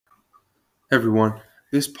Everyone,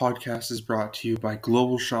 this podcast is brought to you by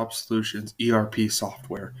Global Shop Solutions ERP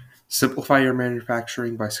software. Simplify your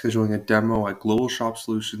manufacturing by scheduling a demo at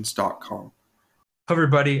globalshopsolutions.com. Hello,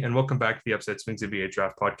 everybody, and welcome back to the Upside Swings NBA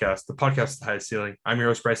Draft Podcast, the podcast with the highest ceiling. I'm your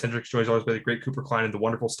host, Bryce Hendricks, joined always by the great Cooper Klein and the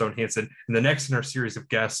wonderful Stone Hansen. And the next in our series of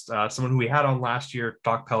guests, someone who we had on last year,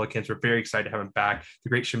 Doc Pelicans. We're very excited to have him back, the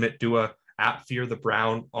great Shamit Dua at Fear the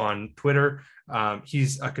Brown on Twitter.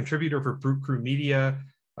 He's a contributor for Boot Crew Media.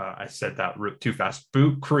 I said that too fast.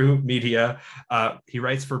 Boot Crew Media. He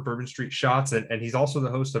writes for Bourbon Street Shots, and he's also the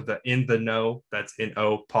host of the In the Know, that's in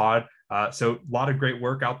O pod. So a lot of great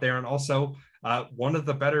work out there, and also one of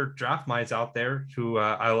the better draft minds out there who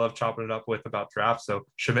I love chopping it up with about drafts. So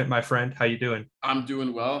Shamit, my friend, how you doing? I'm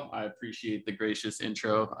doing well. I appreciate the gracious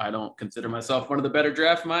intro. I don't consider myself one of the better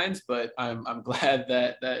draft minds, but I'm glad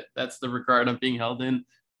that's the regard I'm being held in.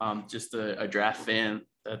 Just a draft fan.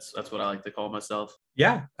 That's what I like to call myself.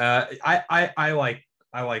 Yeah, I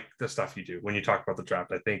like the stuff you do when you talk about the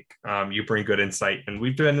draft. I think you bring good insight, and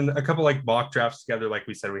we've done a couple like mock drafts together. Like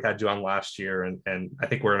we said, we had you on last year, and I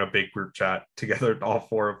think we're in a big group chat together. All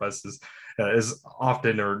four of us as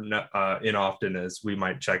often or inoften as we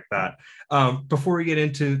might check that. Before we get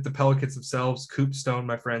into the Pelicans themselves, Coop Stone,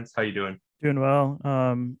 my friends, how you doing? Doing well.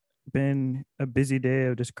 Been a busy day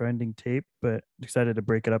of just grinding tape, but excited to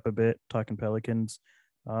break it up a bit, talking Pelicans.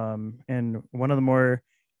 And one of the more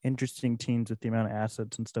interesting teams with the amount of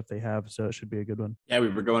assets and stuff they have, so it should be a good one. Yeah, we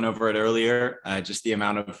were going over it earlier. Just the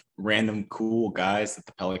amount of random cool guys that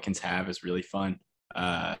the Pelicans have is really fun.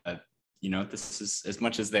 This is, as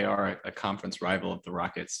much as they are a conference rival of the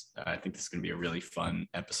Rockets, I think this is going to be a really fun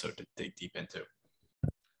episode to dig deep into.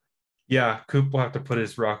 Yeah, Coop will have to put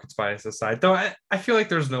his Rockets bias aside, though I feel like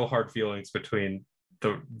there's no hard feelings between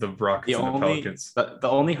the Rockets and the Pelicans. The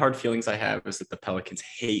only hard feelings I have is that the Pelicans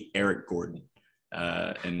hate Eric Gordon,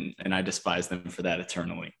 and I despise them for that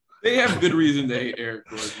eternally. They have good reason to hate Eric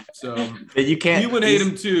Gordon. So you can't. You would hate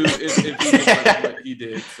him too if he did what he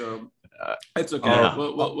did. So it's okay.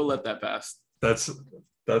 We'll let that pass.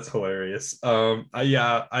 That's hilarious. I'm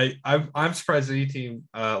surprised any team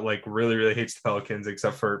really hates the Pelicans,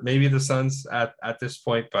 except for maybe the Suns at this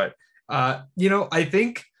point. But I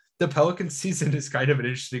think the Pelicans season is kind of an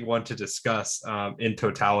interesting one to discuss in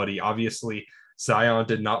totality. Obviously, Zion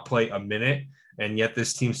did not play a minute, and yet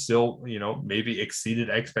this team still, maybe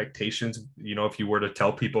exceeded expectations. If you were to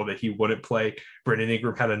tell people that he wouldn't play, Brandon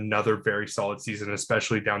Ingram had another very solid season,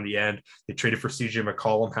 especially down the end. They traded for CJ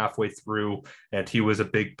McCollum halfway through, and he was a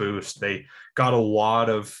big boost. They got a lot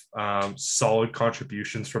of solid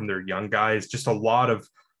contributions from their young guys, just a lot of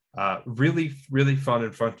really, really fun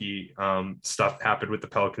and funky stuff happened with the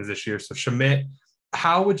Pelicans this year. So Shamit,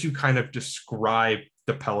 how would you kind of describe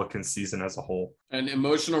the Pelicans season as a whole? An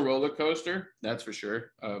emotional roller coaster, that's for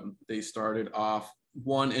sure. They started off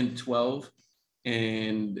 1-12,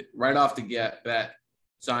 and right off the bat,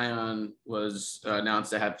 Zion was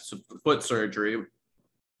announced to have some foot surgery,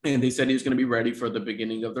 and they said he was going to be ready for the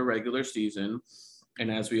beginning of the regular season.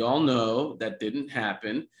 And as we all know, that didn't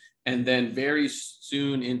happen. And then very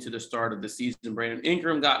soon into the start of the season, Brandon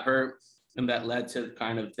Ingram got hurt, and that led to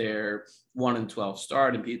kind of their 1-12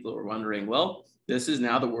 start. And people were wondering, well, this is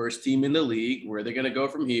now the worst team in the league. Where are they going to go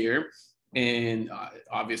from here? And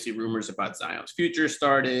obviously rumors about Zion's future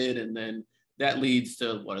started. And then that leads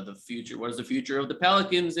to what is the future of the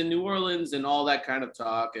Pelicans in New Orleans and all that kind of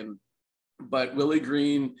talk. But Willie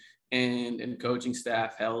Green and coaching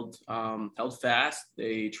staff held fast.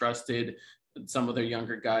 They trusted some of their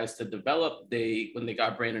younger guys to develop. When they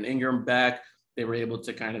got Brandon Ingram back, they were able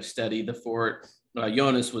to kind of steady the fort.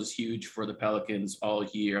 Jonas was huge for the Pelicans all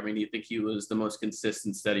year. I mean, you think he was the most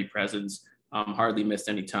consistent, steady presence, hardly missed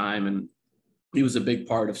any time. And he was a big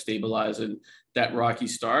part of stabilizing that rocky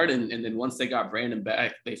start. And then once they got Brandon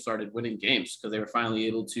back, they started winning games because they were finally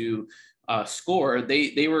able to score.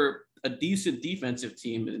 They were a decent defensive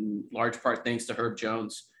team in large part thanks to Herb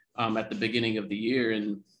Jones at the beginning of the year.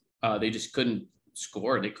 And they just couldn't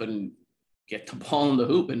score. They couldn't get the ball in the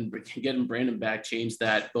hoop, and getting Brandon back changed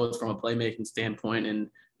that both from a playmaking standpoint and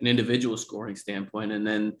an individual scoring standpoint. And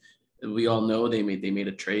then we all know they made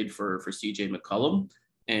a trade for CJ McCollum,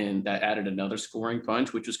 and that added another scoring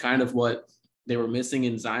punch, which was kind of what they were missing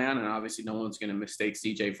in Zion. And obviously no one's going to mistake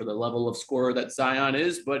CJ for the level of scorer that Zion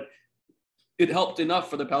is, but it helped enough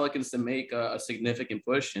for the Pelicans to make a significant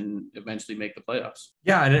push and eventually make the playoffs.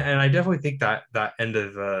 Yeah, and I definitely think that end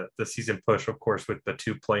of the season push, of course, with the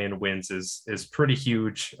 2 play-in wins is pretty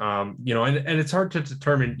huge. And it's hard to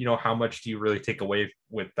determine, how much do you really take away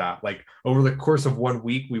with that? Like over the course of 1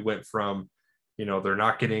 week, we went from, they're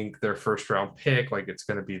not getting their first round pick, like it's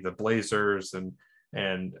going to be the Blazers, and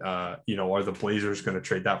And, are the Blazers going to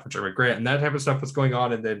trade that for Jeremy Grant? And that type of stuff was going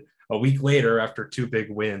on. And then a week later, after 2 big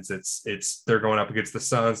wins, they're going up against the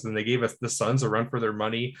Suns. And they gave us the Suns a run for their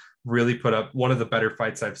money, really put up one of the better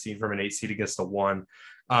fights I've seen from an 8 seed against a 1.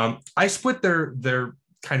 I split their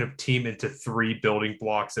kind of team into 3 building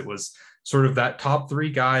blocks. It was sort of that top 3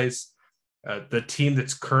 guys, the team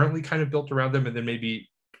that's currently kind of built around them, and then maybe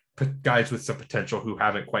guys with some potential who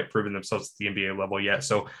haven't quite proven themselves at the NBA level yet.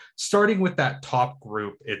 So starting with that top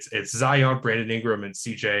group, it's Zion, Brandon Ingram, and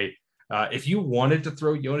CJ. If you wanted to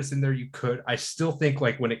throw Jonas in there, you could. I still think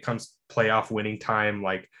like when it comes to playoff winning time,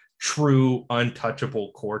 like true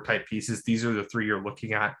untouchable core type pieces, these are the 3 you're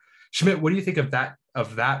looking at. Schmidt, what do you think of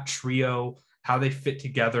that trio, how they fit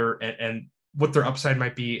together, and what their upside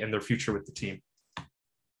might be and their future with the team?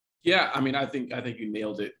 Yeah, I mean, I think you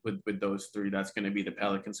nailed it with those 3. That's going to be the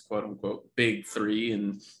Pelicans, quote unquote, big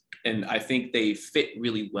 3, and I think they fit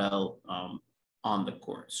really well on the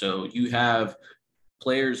court. So you have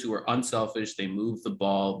players who are unselfish. They move the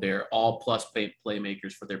ball. They're all plus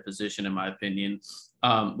playmakers for their position, in my opinion.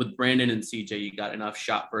 With Brandon and CJ, you got enough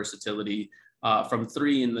shot versatility from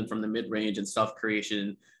 3 and then from the mid range and self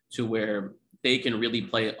creation to where they can really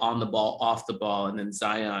play on the ball, off the ball, and then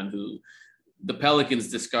Zion, who the Pelicans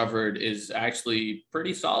discovered is actually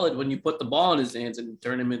pretty solid when you put the ball in his hands and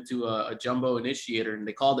turn him into a jumbo initiator. And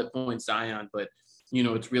they called it point Zion, but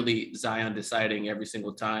it's really Zion deciding every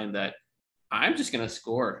single time that I'm just going to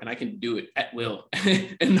score and I can do it at will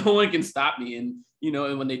and no one can stop me. And,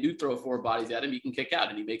 and when they do throw 4 bodies at him, he can kick out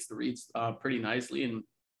and he makes the reads pretty nicely.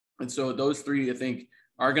 And so those 3, I think,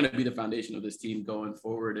 are going to be the foundation of this team going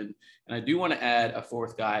forward. And I do want to add a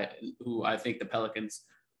 4th guy who I think the Pelicans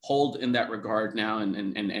hold in that regard now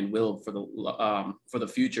and will for the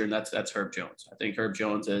future. And that's Herb Jones. I think Herb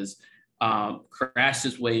Jones has crashed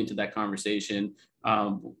his way into that conversation.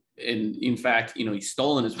 And in fact, he's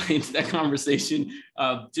stolen his way into that conversation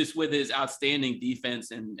just with his outstanding defense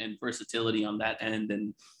and versatility on that end.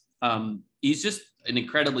 And he's just an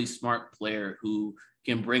incredibly smart player who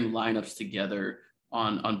can bring lineups together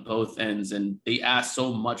on both ends. And they ask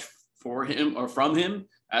so much for him or from him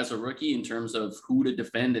as a rookie in terms of who to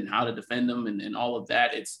defend and how to defend them and all of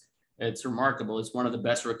that. It's remarkable. It's one of the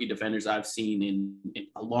best rookie defenders I've seen in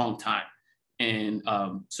a long time. And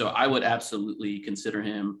so I would absolutely consider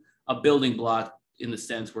him a building block in the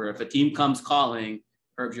sense where if a team comes calling,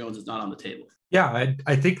 Herb Jones is not on the table. Yeah,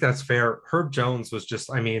 I think that's fair. Herb Jones was just,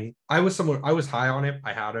 I was high on him.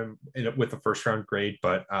 I had him with the 1st round grade,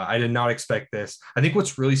 but I did not expect this. I think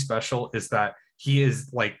what's really special is that he is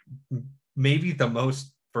like maybe the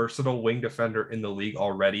most versatile wing defender in the league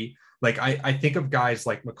already. Like I think of guys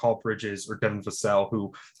like Mikal Bridges or Devin Vassell,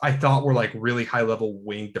 who I thought were like really high level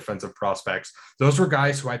wing defensive prospects. Those were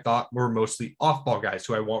guys who I thought were mostly off ball guys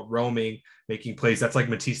who I want roaming, making plays. That's like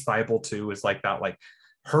Matisse Thybulle too, is like that. Like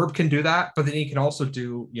Herb can do that, but then he can also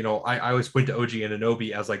do, I always point to OG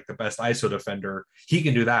Anunoby as like the best ISO defender. He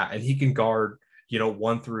can do that, and he can guard,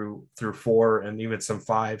 1 through 4 and even some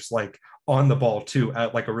 5s like on the ball too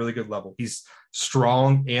at like a really good level. He's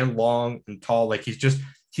strong and long and tall. Like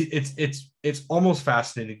it's almost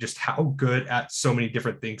fascinating just how good at so many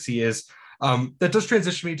different things he is. That does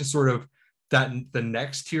transition me to sort of the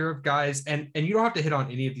next tier of guys, and you don't have to hit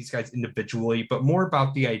on any of these guys individually, but more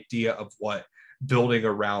about the idea of what building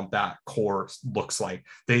around that core looks like.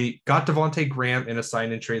 They got Devontae Graham in a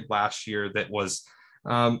sign and trade last year that was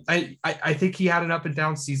I think he had an up and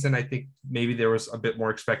down season. I think maybe there was a bit more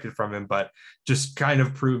expected from him, but just kind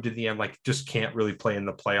of proved in the end, like just can't really play in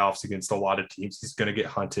the playoffs against a lot of teams. He's going to get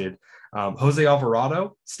hunted. Jose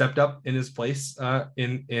Alvarado stepped up in his place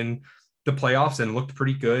in the playoffs and looked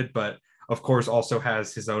pretty good, but of course also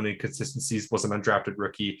has his own inconsistencies, was an undrafted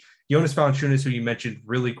rookie. Jonas Valanciunas, who you mentioned,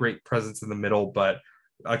 really great presence in the middle, but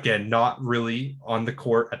again, not really on the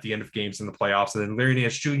court at the end of games in the playoffs. And then Larry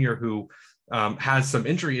Nance Jr., who has some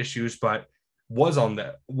injury issues, but was on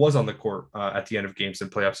the court at the end of games in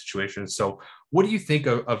playoff situations. So what do you think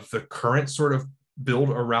of the current sort of build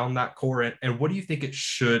around that core, and what do you think it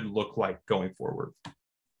should look like going forward?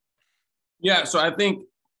 Yeah, so I think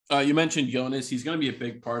you mentioned Jonas. He's going to be a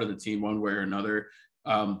big part of the team one way or another.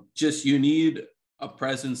 Just you need a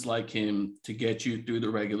presence like him to get you through the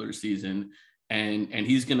regular season, and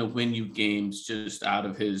he's going to win you games just out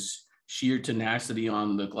of his sheer tenacity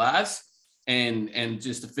on the glass and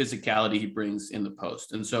just the physicality he brings in the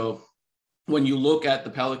post. And so when you look at the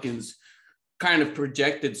Pelicans kind of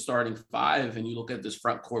projected starting 5 and you look at this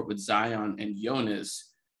front court with Zion and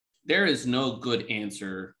Jonas, there is no good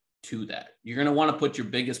answer to that. You're going to want to put your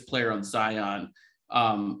biggest player on Zion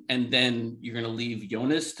And then you're going to leave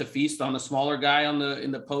Jonas to feast on a smaller guy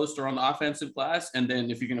in the post or on the offensive glass. And then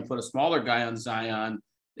if you're going to put a smaller guy on Zion,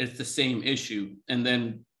 it's the same issue. And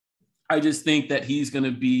then I just think that he's going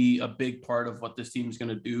to be a big part of what this team is going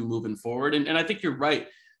to do moving forward. And I think you're right.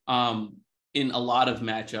 In a lot of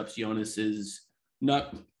matchups, Jonas is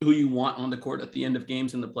not who you want on the court at the end of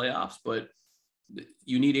games in the playoffs, but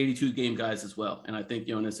you need 82 game guys as well. And I think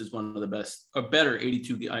Jonas is one of the best or better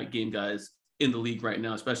 82 game guys in the league right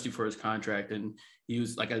now, especially for his contract. And he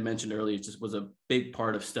was, like I mentioned earlier, it just was a big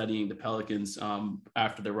part of studying the Pelicans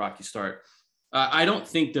after the rocky start. I don't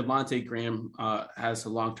think Devontae Graham has a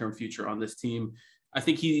long-term future on this team. I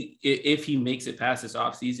think if he makes it past this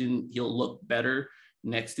offseason, he'll look better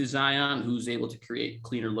next to Zion, who's able to create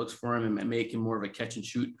cleaner looks for him and make him more of a catch and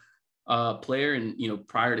shoot player. And,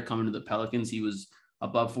 prior to coming to the Pelicans, he was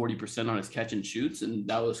above 40% on his catch and shoots. And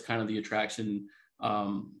that was kind of the attraction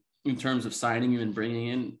in terms of signing him and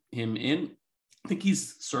bringing him in. I think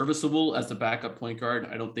he's serviceable as the backup point guard.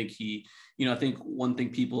 I don't think I think one thing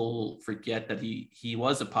people forget that he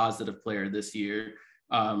was a positive player this year.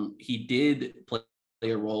 He did play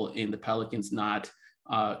a role in the Pelicans not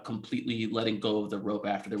completely letting go of the rope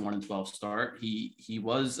after their 1-12 start. He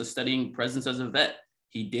was a steadying presence as a vet.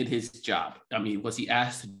 He did his job. I mean, was he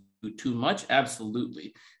asked to do too much?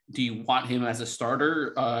 Absolutely. Do you want him as a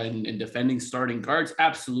starter and defending starting guards?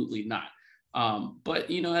 Absolutely not. But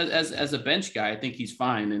as a bench guy, I think he's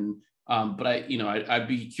fine. And but I'd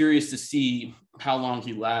be curious to see how long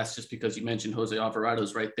he lasts, just because you mentioned Jose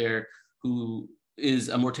Alvarado's right there, who is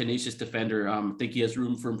a more tenacious defender. I think he has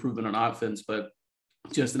room for improvement on offense, but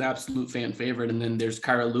just an absolute fan favorite. And then there's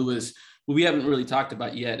Kira Lewis, who we haven't really talked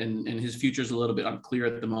about yet. And his future is a little bit unclear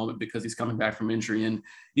at the moment because he's coming back from injury and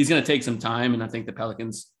he's going to take some time. And I think the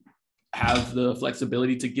Pelicans have the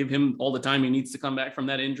flexibility to give him all the time he needs to come back from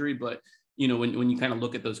that injury. But, when you kind of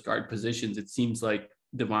look at those guard positions, it seems like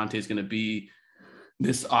Devontae is going to be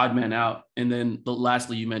this odd man out. And then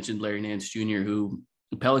lastly, you mentioned Larry Nance Jr., who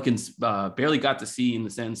the Pelicans barely got to see, in the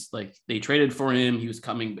sense, like, they traded for him. He was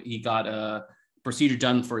coming, but he got a procedure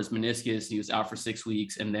done for his meniscus. He was out for 6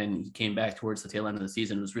 weeks, and then he came back towards the tail end of the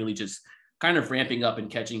season. It was really just kind of ramping up and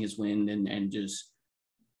catching his wind and just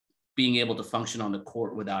being able to function on the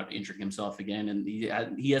court without injuring himself again. And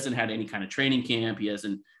he hasn't had any kind of training camp. He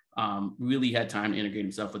hasn't really had time to integrate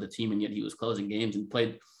himself with the team, and yet he was closing games and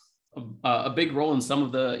played a big role in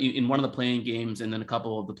one of the playing games, and then a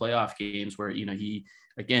couple of the playoff games where he,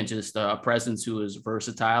 again, just a presence who is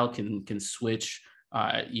versatile, can switch.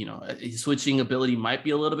 His switching ability might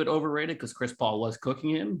be a little bit overrated because Chris Paul was cooking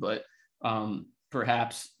him, but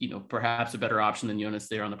perhaps a better option than Jonas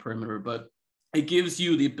there on the perimeter. But it gives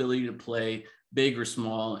you the ability to play big or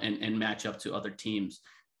small and match up to other teams.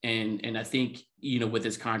 And I think, with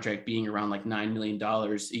his contract being around like $9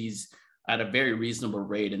 million, he's at a very reasonable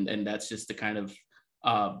rate. And that's just the kind of,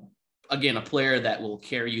 again, a player that will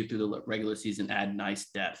carry you through the regular season, add nice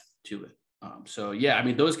depth to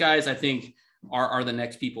it. Those guys, I think, are the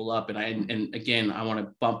next people up. And again, I want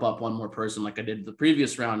to bump up one more person like I did the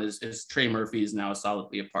previous round is Trey Murphy is now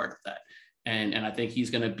solidly a part of that. And I think he's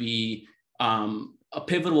going to be a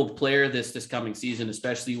pivotal player this coming season,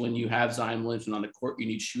 especially when you have Zion Williamson on the court. You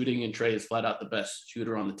need shooting, and Trey is flat out the best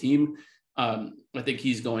shooter on the team. I think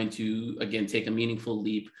he's going to, again, take a meaningful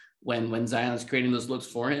leap when Zion is creating those looks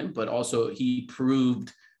for him. But also he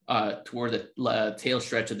proved toward the tail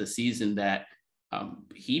stretch of the season that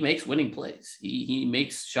he makes winning plays. He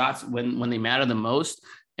makes shots when they matter the most.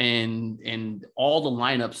 And all the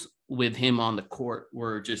lineups with him on the court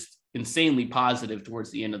were just insanely positive towards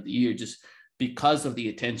the end of the year, just because of the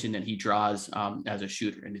attention that he draws as a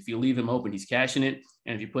shooter. And if you leave him open, he's cashing it.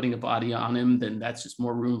 And if you're putting a body on him, then that's just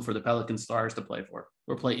more room for the Pelican stars to play for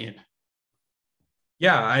or play in.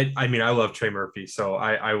 Yeah, I love Trey Murphy, so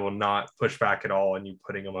I will not push back at all on you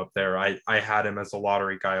putting him up there. I had him as a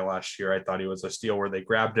lottery guy last year. I thought he was a steal where they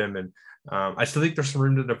grabbed him, and I still think there's some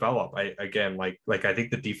room to develop. I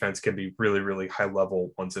think the defense can be really, really high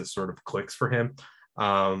level once it sort of clicks for him.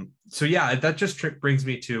 That just brings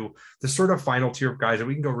me to the sort of final tier of guys, and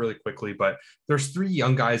we can go really quickly, but there's 3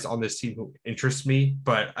 young guys on this team who interest me,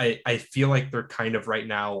 but I feel like they're kind of right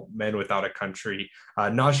now men without a country.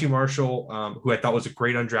 Najee Marshall, who I thought was a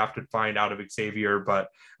great undrafted find out of Xavier, but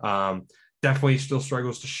definitely still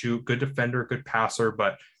struggles to shoot. Good defender, good passer,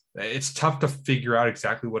 but it's tough to figure out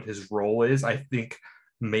exactly what his role is. I think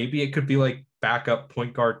maybe it could be like backup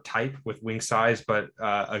point guard type with wing size, but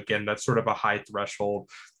again, that's sort of a high threshold.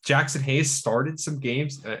 Jackson Hayes started some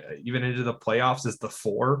games, even into the playoffs, as the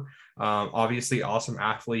 4. Obviously, awesome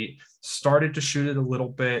athlete. Started to shoot it a little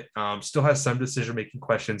bit. Still has some decision-making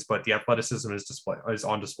questions, but the athleticism is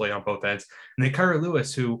on display on both ends. And then Kyra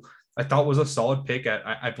Lewis, who I thought was a solid pick at,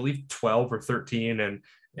 I believe, 12 or 13,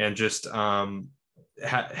 and just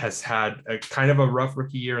has had a kind of a rough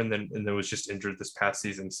rookie year, and then was just injured this past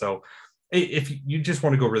season. So if you just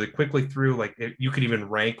want to go really quickly through, like, you could even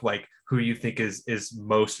rank like who you think is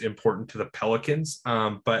most important to the Pelicans.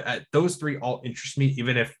 But those 3 all interest me,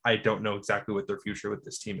 even if I don't know exactly what their future with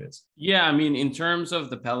this team is. Yeah, I mean, in terms of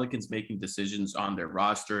the Pelicans making decisions on their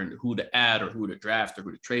roster and who to add or who to draft or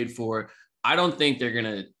who to trade for, I don't think they're going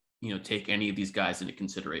to, take any of these guys into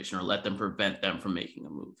consideration or let them prevent them from making a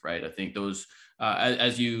move, right? I think those,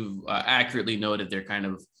 as you accurately noted, they're kind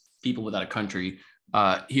of people without a country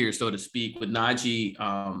here, so to speak. With Najee,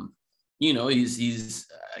 he's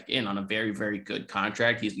again on a very, very good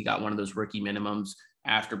contract. He got one of those rookie minimums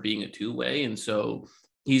after being a 2-way. And so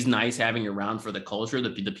he's nice having around for the culture.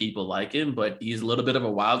 The people like him, but he's a little bit of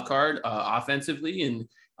a wild card offensively, and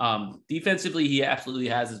defensively, he absolutely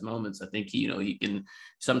has his moments. I think he can.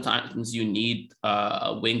 Sometimes you need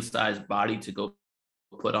a wing-sized body to go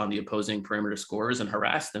put on the opposing perimeter scorers and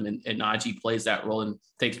harass them, and Najee plays that role and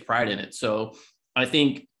takes pride in it. So I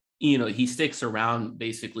think he sticks around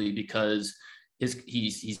basically because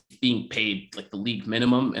he's being paid like the league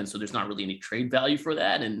minimum, and so there's not really any trade value for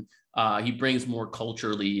that, and he brings more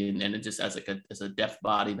culturally and it just as a depth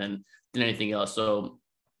body than anything else. So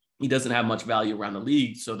he doesn't have much value around the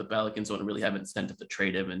league, so the Pelicans don't really have incentive to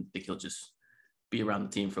trade him, and think he'll just be around the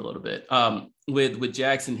team for a little bit. With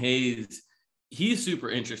Jackson Hayes, he's super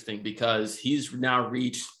interesting because he's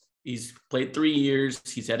played 3 years.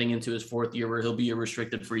 He's heading into his 4th year where he'll be a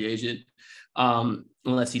restricted free agent,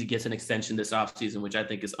 unless he gets an extension this offseason, which I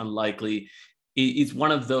think is unlikely. He's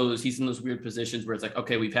one of those, he's in those weird positions where it's like,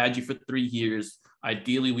 okay, we've had you for 3 years.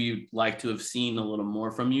 Ideally, we'd like to have seen a little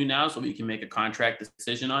more from you now so we can make a contract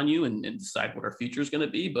decision on you and decide what our future is going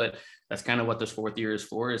to be. But that's kind of what this 4th year is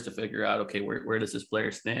for, is to figure out, okay, where does this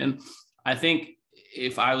player stand? I think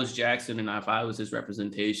if I was Jackson and if I was his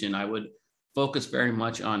representation, I would focus very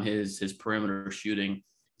much on his perimeter shooting,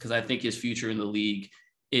 because I think his future in the league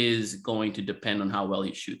is going to depend on how well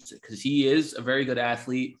he shoots it, because he is a very good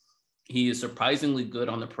athlete. He is surprisingly good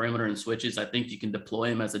on the perimeter and switches. I think you can deploy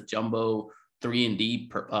him as a jumbo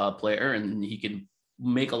 3-and-D player, and he can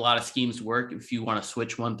make a lot of schemes work if you want to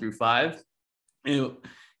switch 1 through 5.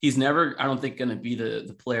 He's never, I don't think, going to be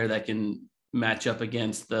the player that can match up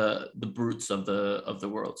against the brutes of the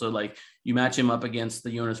world. So like you match him up against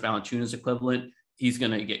the Jonas Valanciunas equivalent, he's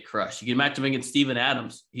going to get crushed. You can match him against Steven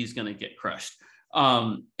Adams, he's going to get crushed.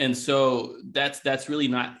 And so that's really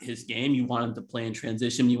not his game. You want him to play in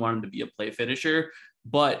transition. You want him to be a play finisher.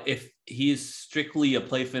 But if he's strictly a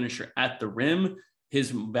play finisher at the rim, his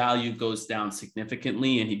value goes down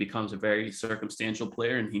significantly and he becomes a very circumstantial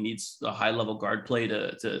player, and he needs a high level guard play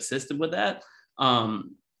to assist him with that.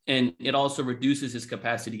 And it also reduces his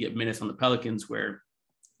capacity to get minutes on the Pelicans, where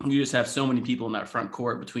you just have so many people in that front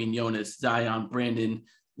court between Jonas, Zion, Brandon,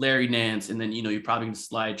 Larry Nance, and then, you're probably going to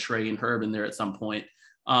slide Trey and Herb in there at some point.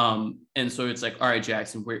 And so it's like, all right,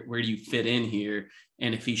 Jackson, where do you fit in here?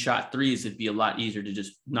 And if he shot threes, it'd be a lot easier to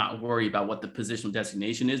just not worry about what the positional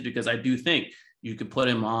designation is, because I do think you could put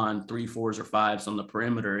him on 3, 4s, or 5s on the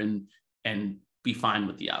perimeter and be fine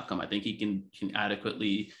with the outcome. I think he can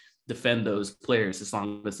adequately defend those players as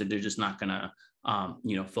long as they're just not going to,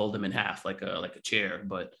 fold them in half like a chair.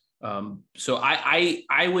 But so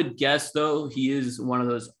I would guess, though, he is one of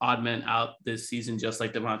those odd men out this season, just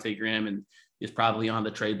like Devontae Graham, and is probably on the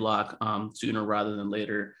trade block sooner rather than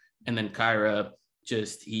later. And then Kyra,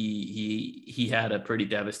 just he had a pretty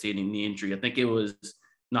devastating knee injury. I think it was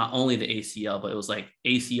not only the ACL, but it was like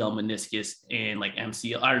ACL, meniscus, and like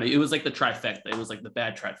MCL. I don't know. It was like the trifecta. It was like the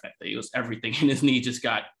bad trifecta. It was everything in his knee just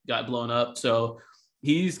got blown up. So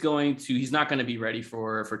he's not going to be ready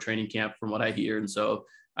for training camp from what I hear. And so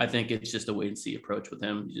I think it's just a wait and see approach with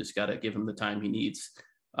him. You just got to give him the time he needs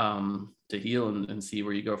to heal and see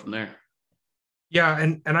where you go from there. Yeah,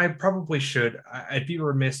 and I probably should. I'd be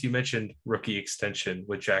remiss. You mentioned rookie extension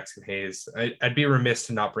with Jackson Hayes. I'd be remiss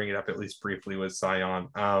to not bring it up at least briefly with Zion.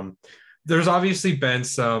 There's obviously been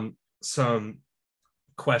some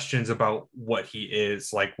questions about what he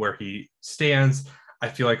is, like where he stands. I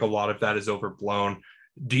feel like a lot of that is overblown.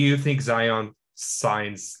 Do you think Zion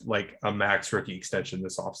signs like a max rookie extension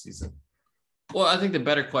this offseason? Well, I think the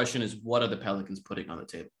better question is, what are the Pelicans putting on the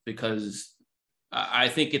table? Because I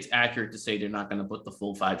think it's accurate to say they're not going to put the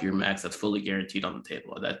full 5-year max that's fully guaranteed on the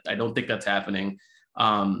table. That I don't think that's happening.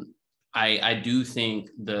 I do think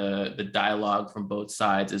the dialogue from both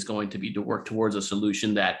sides is going to be to work towards a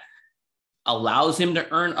solution that allows him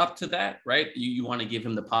to earn up to that, right? You want to give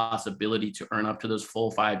him the possibility to earn up to those full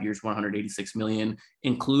 5 years, 186 million,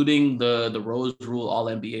 including the Rose Rule All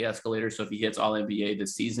NBA escalator. So if he hits All NBA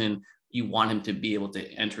this season, you want him to be able to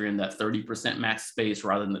enter in that 30% max space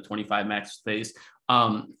rather than the 25 max space.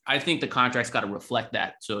 I think the contract's got to reflect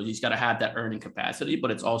that. So he's got to have that earning capacity,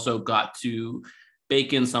 but it's also got to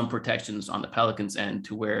bake in some protections on the Pelicans end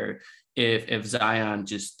to where if Zion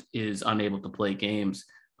just is unable to play games,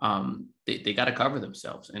 they got to cover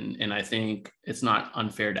themselves. And I think it's not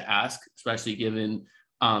unfair to ask, especially given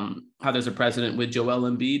how there's a precedent with Joel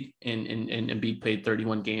Embiid and Embiid played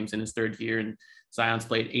 31 games in his third year and Zion's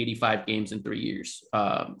played 85 games in 3 years.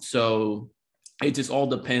 So it just all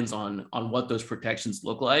depends on what those protections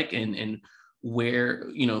look like and where,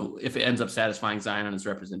 if it ends up satisfying Zion on his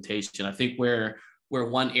representation. I think where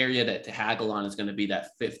one area that to haggle on is going to be that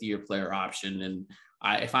 5th-year player option. And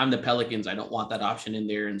if I'm the Pelicans, I don't want that option in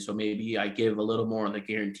there. And so maybe I give a little more on the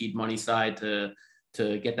guaranteed money side to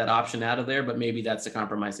get that option out of there. But maybe that's the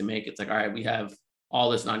compromise to make. It's like, all right, we have all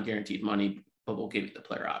this non-guaranteed money, but we'll give you the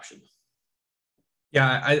player option.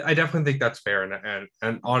 Yeah, I definitely think that's fair.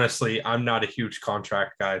 And honestly, I'm not a huge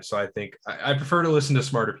contract guy. So I think I prefer to listen to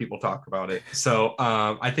smarter people talk about it. So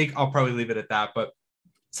I think I'll probably leave it at that. But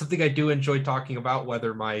something I do enjoy talking about,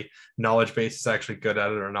 whether my knowledge base is actually good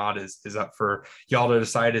at it or not, is up for y'all to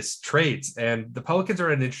decide, is trades. And the Pelicans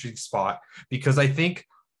are in an interesting spot because I think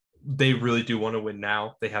they really do want to win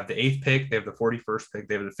now. They have the 8th pick, they have the 41st pick,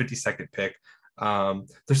 they have the 52nd pick.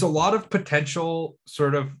 There's a lot of potential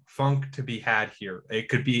sort of funk to be had here. It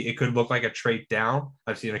could look like a trade down.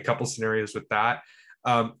 I've seen a couple scenarios with that.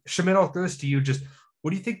 Shamit, I'll throw this to you. Just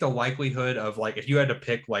what do you think the likelihood of, like, if you had to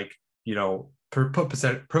pick, like,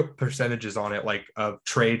 put percentages on it, like of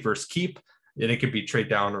trade versus keep, and it could be trade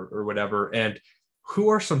down or whatever. And who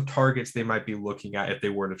are some targets they might be looking at if they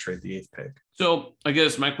were to trade the 8th pick? So I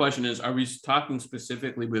guess my question is, are we talking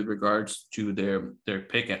specifically with regards to their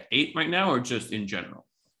pick at 8 right now, or just in general?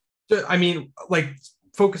 I mean, like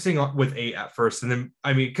focusing on with 8 at first, and then,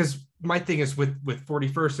 I mean, because my thing is with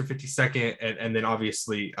 41st or 52nd, and then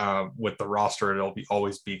obviously with the roster, it'll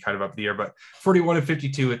always be kind of up the air, but 41 and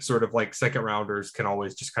 52, it's sort of like second rounders can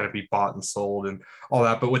always just kind of be bought and sold and all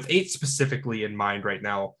that. But with 8 specifically in mind right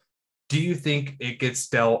now, do you think it gets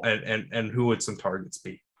dealt, and who would some targets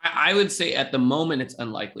be? I would say at the moment, it's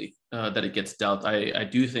unlikely that it gets dealt. I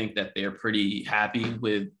do think that they're pretty happy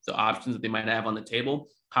with the options that they might have on the table.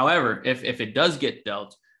 However, if it does get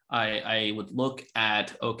dealt, I would look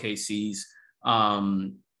at OKC's,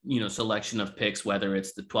 selection of picks, whether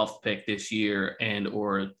it's the 12th pick this year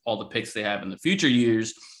or all the picks they have in the future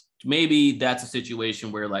years. Maybe that's a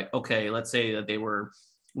situation where, like, okay, let's say that they were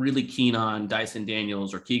really keen on Dyson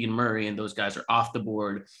Daniels or Keegan Murray, and those guys are off the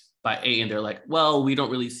board by 8, and they're like, well, we don't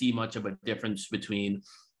really see much of a difference between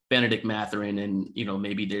Benedict Mathurin and,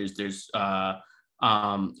 maybe there's Ousmane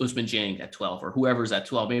Dieng at 12 or whoever's at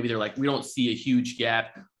 12. Maybe they're like, we don't see a huge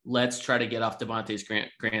gap. Let's try to get off Devontae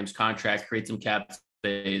Graham's contract, create some cap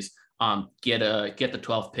space, get the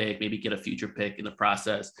 12th pick, maybe get a future pick in the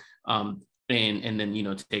process, and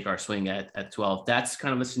then take our swing at 12. That's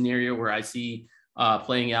kind of a scenario where I see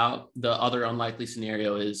playing out. The other unlikely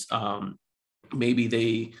scenario is maybe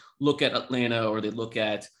they look at Atlanta, or they look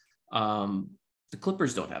at the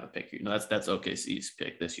Clippers don't have a pick here. That's OKC's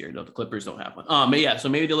pick this year. No, the Clippers don't have one. But yeah, so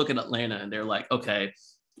maybe they look at Atlanta and they're like, okay,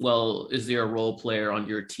 well, is there a role player on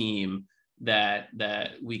your team that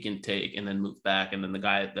we can take and then move back? And then the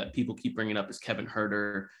guy that people keep bringing up is Kevin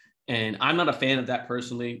Huerter. And I'm not a fan of that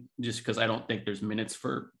personally, just because I don't think there's minutes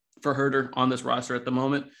for Huerter on this roster at the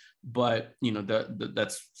moment. But,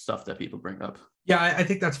 that's stuff that people bring up. Yeah, I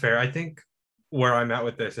think that's fair. I think where I'm at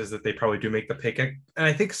with this is that they probably do make the pick. And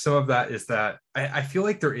I think some of that is that I feel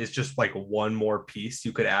like there is just like one more piece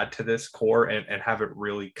you could add to this core and have it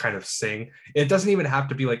really kind of sing. It doesn't even have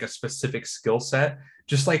to be like a specific skill set,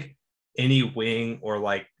 just like any wing or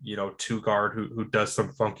like, 2-guard who does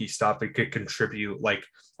some funky stuff. It could contribute. Like,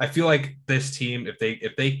 I feel like this team,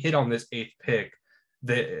 if they hit on this 8th pick,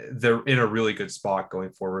 they're in a really good spot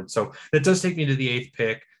going forward. So that does take me to the 8th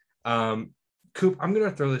pick. Coop, I'm going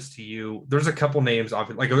to throw this to you. There's a couple names,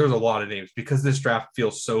 like there's a lot of names, because this draft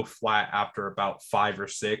feels so flat after about 5 or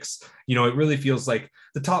 6. It really feels like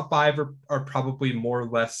the top 5 are probably more or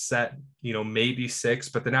less set, maybe 6,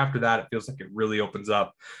 but then after that, it feels like it really opens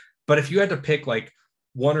up. But if you had to pick like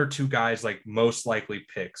one or two guys like most likely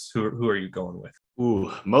picks, who are you going with?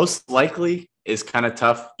 Ooh, most likely is kind of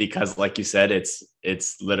tough because, like you said,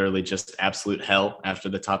 it's literally just absolute hell after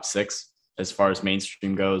the top 6 as far as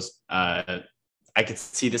mainstream goes. I could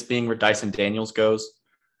see this being where Dyson Daniels goes.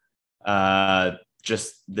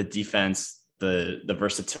 Just the defense, the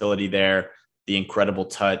versatility there, the incredible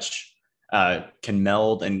touch, can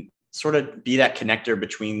meld and sort of be that connector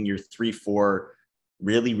between your 3-4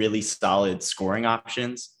 really, really solid scoring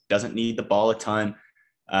options. Doesn't need the ball a ton,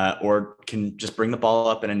 or can just bring the ball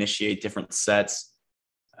up and initiate different sets.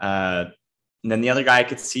 And then the other guy I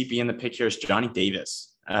could see being the pick here is Johnny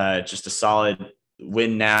Davis. Just a solid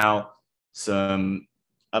win now, some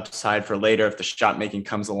upside for later if the shot making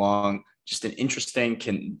comes along. Just an interesting,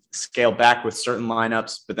 can scale back with certain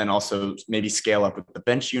lineups, but then also maybe scale up with the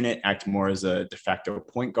bench unit, act more as a de facto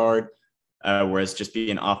point guard, whereas just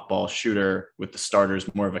be an off-ball shooter with the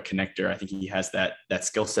starters, more of a connector. I think he has that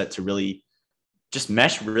skill set to really just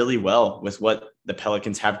mesh really well with what the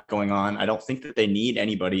Pelicans have going on. I don't think that they need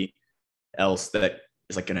anybody else that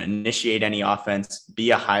is like going to initiate any offense,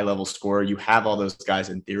 be a high-level scorer. You have all those guys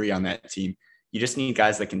in theory on that team. You just need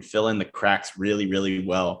guys that can fill in the cracks really, really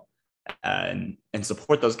well. And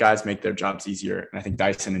support those guys, make their jobs easier. And I think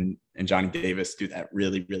Dyson and Johnny Davis do that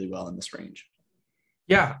really, really well in this range.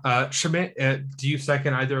 Yeah. Shamit, do you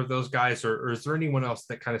second either of those guys, or is there anyone else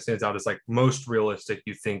that kind of stands out as like most realistic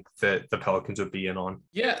you think that the Pelicans would be in on?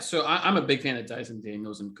 Yeah, so I'm a big fan of Dyson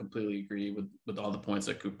Daniels and completely agree with all the points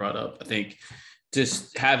that Coop brought up. I think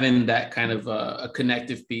just having that kind of a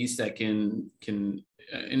connective piece that can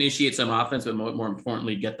initiate some offense, but more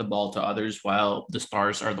importantly, get the ball to others while the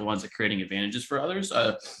stars are the ones that are creating advantages for others,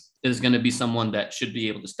 is going to be someone that should be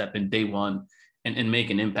able to step in day one and make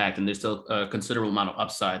an impact. And there's still a considerable amount of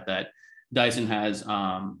upside that Dyson has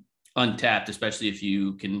untapped, especially if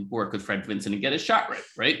you can work with Fred Vincent and get his shot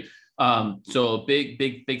right? So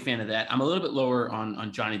big fan of that. I'm a little bit lower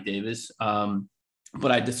on Johnny Davis. But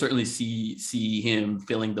I just certainly see him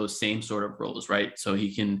filling those same sort of roles, right? So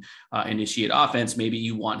he can initiate offense. Maybe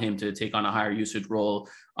you want him to take on a higher usage role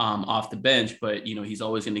off the bench, but he's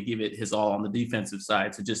always going to give it his all on the defensive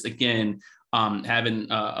side. So just again, having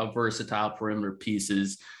a versatile perimeter piece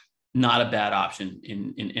is not a bad option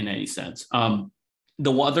in any sense. The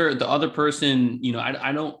other person,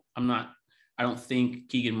 I don't think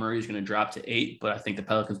Keegan Murray is going to drop to 8, but I think the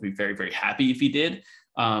Pelicans would be very, very happy if he did.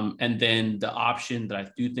 And then the option that I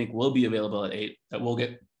do think will be available at 8 that will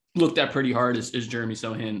get looked at pretty hard is Jeremy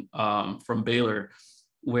Sohan from Baylor,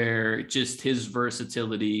 where just his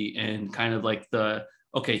versatility and kind of like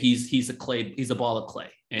he's a ball of clay,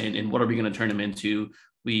 and what are we going to turn him into?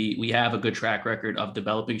 We have a good track record of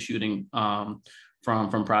developing shooting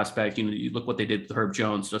from prospect. You look what they did with Herb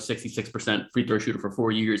Jones, so 66% free throw shooter for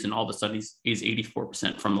 4 years, and all of a sudden he's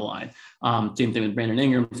 84% from the line. Same thing with Brandon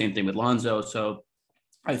Ingram, same thing with Lonzo. So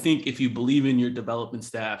I think if you believe in your development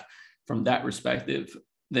staff from that perspective,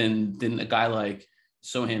 then a guy like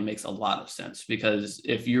Sohan makes a lot of sense, because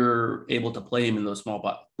if you're able to play him in those small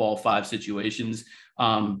ball 5 situations,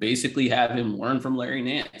 basically have him learn from Larry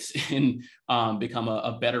Nance and become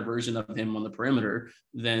a better version of him on the perimeter,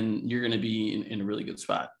 then you're going to be in a really good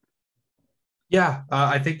spot. Yeah,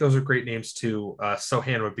 I think those are great names too.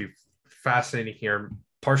 Sohan would be fascinating here,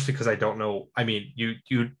 partially because I don't know. I mean,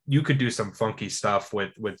 you could do some funky stuff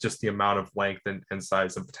with just the amount of length and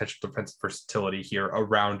size and potential defensive versatility here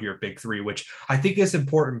around your big 3, which I think is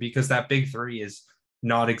important because that big 3 is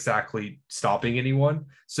not exactly stopping anyone.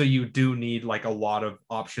 So you do need like a lot of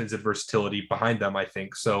options and versatility behind them, I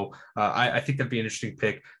think. So I think that'd be an interesting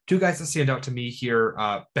pick. 2 guys that stand out to me here.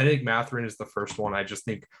 Bennedict Mathurin is the first one. I just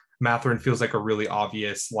think Mathurin feels like a really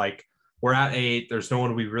obvious, like, we're at 8. There's no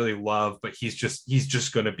one we really love, but he's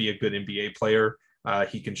just going to be a good NBA player.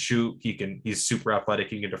 He can shoot. He's super athletic.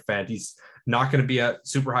 He can defend. He's not going to be a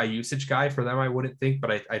super high usage guy for them, I wouldn't think,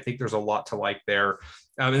 but I think there's a lot to like there.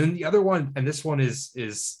 And then the other one, and this one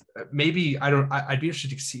is maybe, I'd be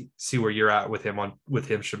interested to see where you're at with him,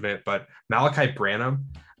 Shamit, but Malachi Branham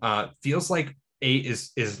feels like 8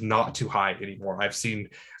 is not too high anymore. I've seen,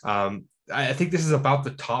 I think this is about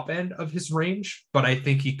the top end of his range, but I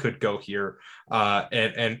think he could go here.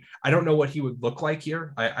 And I don't know what he would look like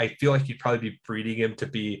here. I feel like you'd probably be breeding him to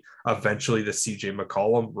be eventually the CJ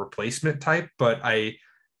McCollum replacement type, but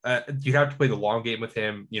you'd have to play the long game with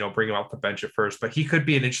him, bring him off the bench at first, but he could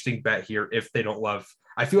be an interesting bet here if they don't love.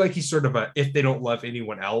 I feel like he's sort of if they don't love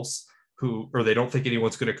anyone else or they don't think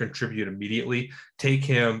anyone's going to contribute immediately, take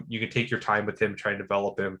him. You can take your time with him, try and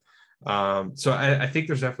develop him. So I think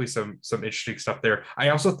there's definitely some interesting stuff there. I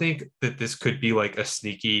also think that this could be like a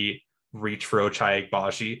sneaky reach for Ochai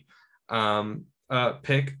Agbaji.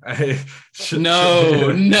 pick?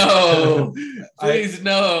 No, please,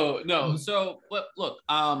 no. So look,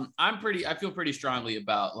 I feel pretty strongly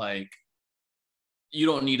about like, you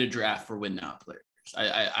don't need a draft for win now players.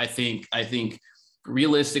 I think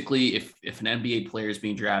realistically, if an NBA player is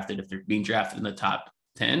being drafted, if they're being drafted in the top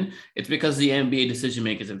 10, it's because the NBA decision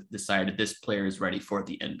makers have decided this player is ready for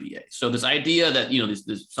the NBA. So this idea that,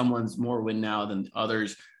 there's someone's more win now than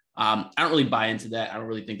others, I don't really buy into that. I don't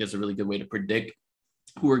really think there's a really good way to predict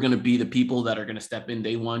who are going to be the people that are going to step in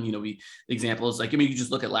day one. The example is like, you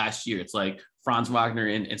just look at last year. It's like Franz Wagner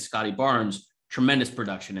and Scotty Barnes, tremendous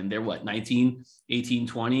production. And they're 19, 18,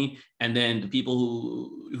 20. And then the people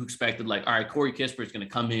who expected like, all right, Corey Kispert is going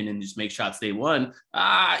to come in and just make shots day one.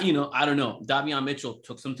 I don't know. Davion Mitchell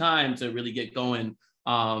took some time to really get going.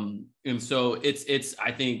 And so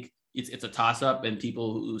I think it's a toss up, and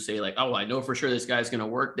people who say like, oh, I know for sure this guy's going to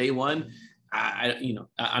work day one.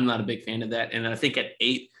 I'm not a big fan of that. And I think at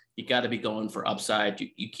 8, you got to be going for upside.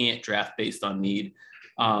 You can't draft based on need,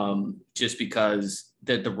 just because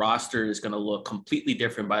the roster is going to look completely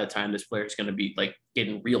different by the time this player is going to be like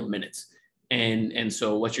getting real minutes. And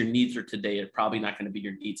so what your needs are today are probably not going to be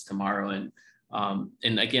your needs tomorrow.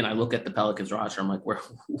 And again, I look at the Pelicans roster, I'm like,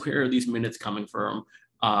 where are these minutes coming from,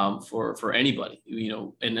 for anybody,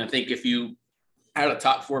 and I think if you had a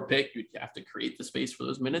top 4 pick, you'd have to create the space for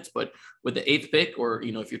those minutes. But with the 8th pick, or,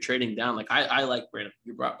 if you're trading down, like I like Branham.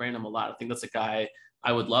 You brought Branham a lot. I think that's a guy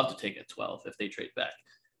I would love to take at 12 if they trade back.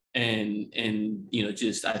 And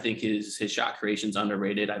I think his shot creation is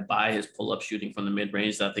underrated. I buy his pull-up shooting from the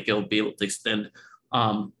mid-range. I think he'll be able to extend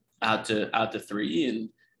out to 3. And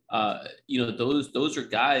those are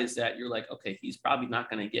guys that you're like, okay, he's probably not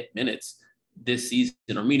going to get minutes this season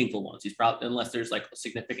or meaningful ones. He's probably, unless there's like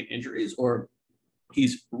significant injuries, or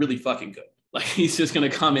he's really fucking good. Like, he's just going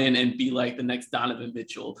to come in and be like the next Donovan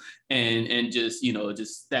Mitchell and just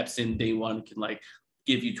steps in day one, can like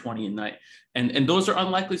give you 20 a night. And those are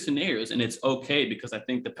unlikely scenarios. And it's okay, because I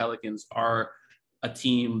think the Pelicans are a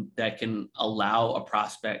team that can allow a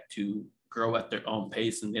prospect to grow at their own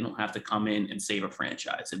pace, and they don't have to come in and save a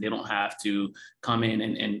franchise, and they don't have to come in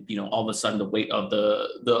and all of a sudden the weight of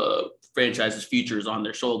the franchise's future is on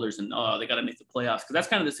their shoulders, and they got to make the playoffs, because that's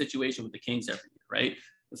kind of the situation with the Kings every year, right?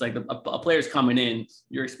 It's like a player's coming in,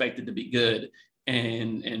 you're expected to be good,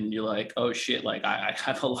 and you're like, oh shit, like I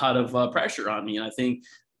have a lot of pressure on me. And I think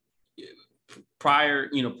prior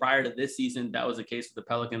to this season, that was the case with the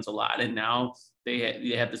Pelicans a lot, and now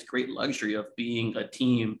they have this great luxury of being a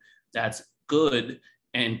team that's good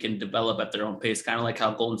and can develop at their own pace, kind of like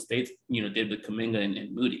how Golden State, did with Kuminga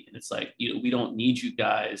and Moody. And it's like, we don't need you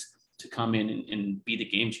guys to come in and be the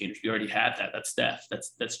game changers. We already have that. That's Steph.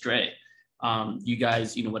 That's Dre. You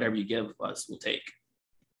guys, whatever you give us, we'll take.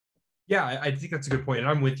 Yeah, I think that's a good point. And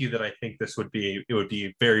I'm with you that I think it would be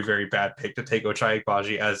a very, very bad pick to take Ochai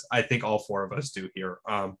Agbaji, as I think all 4 of us do here.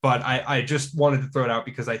 But I just wanted to throw it out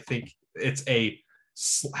because I think it's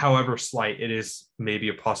however slight, it is maybe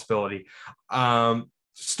a possibility.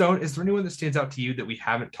 Stone, is there anyone that stands out to you that we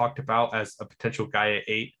haven't talked about as a potential guy at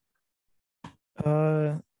 8?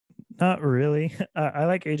 Not really. I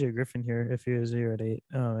like AJ Griffin here if he was here at 8.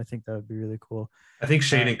 I think that would be really cool. I think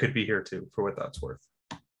Shaedon could be here too, for what that's worth.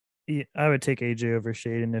 Yeah, I would take AJ over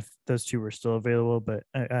Shaedon if those 2 were still available, but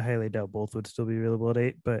I highly doubt both would still be available at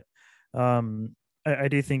 8. But I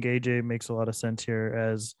do think AJ makes a lot of sense here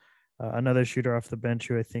as another shooter off the bench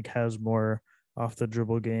who I think has more off the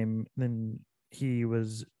dribble game than he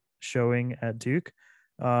was showing at Duke.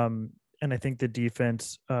 And I think the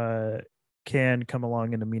defense can come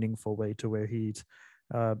along in a meaningful way to where he's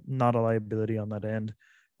not a liability on that end.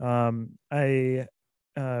 I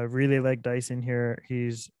really like Dyson here.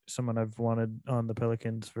 He's someone I've wanted on the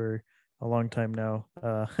Pelicans for a long time now.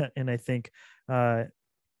 And I think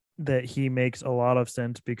that he makes a lot of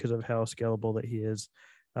sense because of how scalable that he is.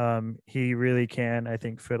 He really can, I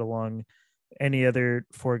think, fit along any other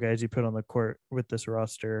 4 guys you put on the court with this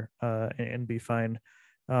roster and be fine.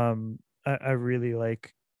 I really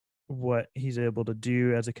like what he's able to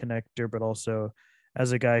do as a connector, but also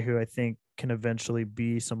as a guy who I think can eventually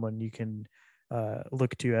be someone you can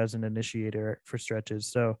look to as an initiator for stretches.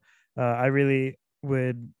 So I really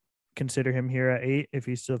would consider him here at 8 if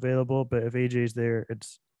he's still available. But if AJ's there, it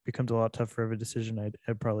becomes a lot tougher of a decision.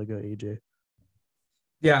 I'd probably go AJ.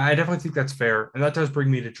 Yeah, I definitely think that's fair. And that does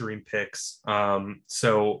bring me to dream picks.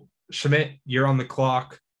 So Schmidt, you're on the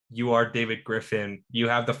clock. You are David Griffin. You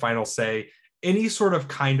have the final say. Any sort of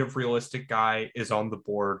kind of realistic guy is on the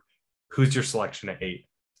board. Who's your selection at 8?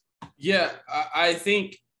 Yeah, I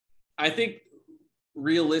think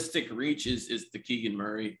realistic reach is the Keegan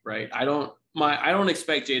Murray, right? I don't I don't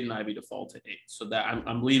expect Jaden Ivey to fall to 8, so that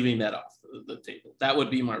I'm leaving that off the table. That would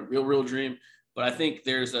be my real dream. But I think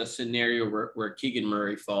there's a scenario where Keegan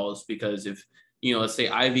Murray falls, because if, let's say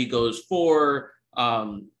Ivey goes 4,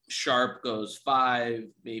 Sharp goes 5,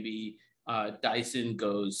 maybe Dyson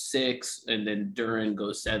goes 6, and then Duren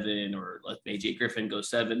goes 7, or let AJ Griffin goes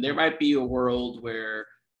 7. There might be a world where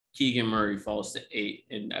Keegan Murray falls to 8,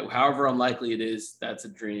 and however unlikely it is, that's a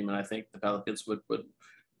dream, and I think the Pelicans would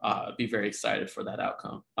be very excited for that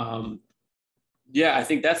outcome. I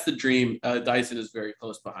think that's the dream. Dyson is very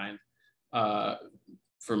close behind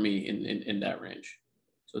for me in that range.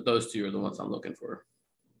 So those two are the ones I'm looking for.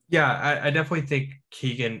 Yeah, I definitely think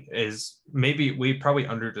Keegan is, maybe we probably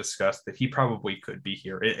under-discussed that he probably could be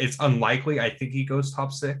here. It's unlikely. I think he goes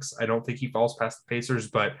top 6. I don't think he falls past the Pacers,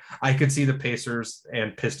 but I could see the Pacers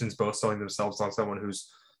and Pistons both selling themselves on someone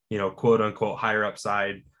who's, quote unquote, higher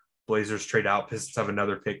upside. Blazers trade out, Pistons have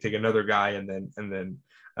another pick, take another guy, and then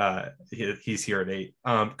he's here at 8.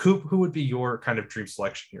 Coop, who would be your kind of dream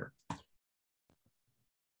selection here?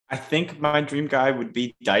 I think my dream guy would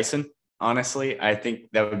be Dyson. Honestly, I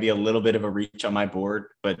think that would be a little bit of a reach on my board,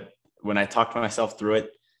 but when I talked myself through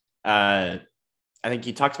it, I think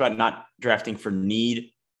he talked about not drafting for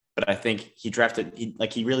need, but I think he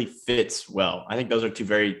really fits well. I think those are two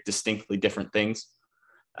very distinctly different things.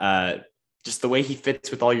 Just the way he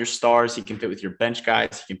fits with all your stars, he can fit with your bench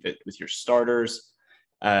guys, he can fit with your starters.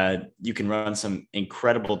 You can run some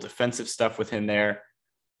incredible defensive stuff with him there.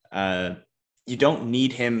 You don't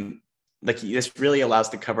need him. This really allows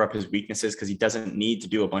to cover up his weaknesses, because he doesn't need to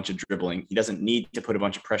do a bunch of dribbling. He doesn't need to put a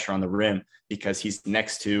bunch of pressure on the rim, because he's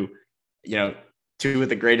next to, two of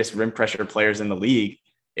the greatest rim pressure players in the league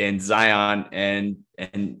in Zion and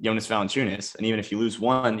Jonas Valanciunas. And even if you lose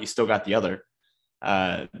one, you still got the other.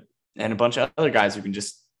 And a bunch of other guys who can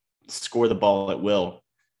just score the ball at will.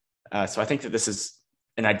 So I think that this is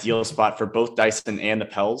an ideal spot for both Dyson and the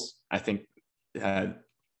Pels. I think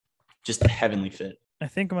just a heavenly fit. I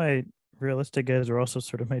think my realistic guys are also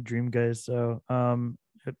sort of my dream guys. So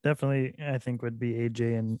definitely I think would be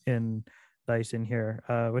AJ and Dyson here,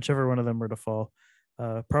 whichever one of them were to fall.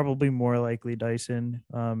 Probably more likely Dyson.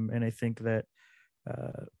 And I think that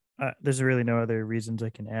there's really no other reasons I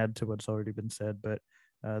can add to what's already been said, but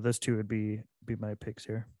those two would be my picks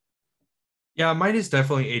here. Yeah, mine is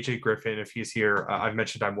definitely AJ Griffin if he's here. I've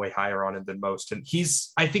mentioned I'm way higher on him than most. And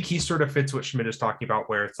I think he sort of fits what Schmidt is talking about,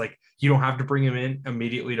 where it's like you don't have to bring him in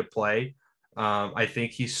immediately to play. I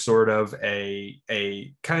think he's sort of a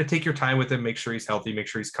kind of take your time with him, make sure he's healthy, make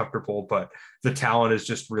sure he's comfortable. But the talent is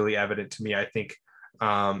just really evident to me. I think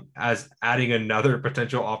as adding another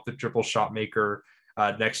potential off the dribble shot maker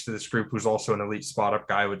next to this group, who's also an elite spot up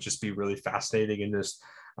guy, would just be really fascinating. And just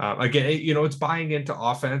again, it's buying into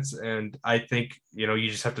offense. And I think, you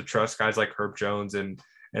just have to trust guys like Herb Jones and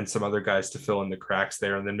some other guys to fill in the cracks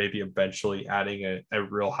there. And then maybe eventually adding a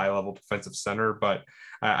real high level defensive center. But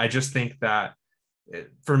I just think that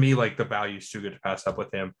for me, the value is too good to pass up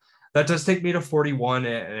with him. That does take me to 41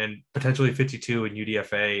 and potentially 52 in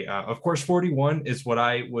UDFA. Of course, 41 is what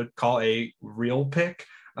I would call a real pick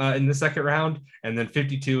in the second round. And then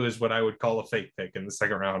 52 is what I would call a fake pick in the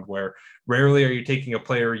second round, where rarely are you taking a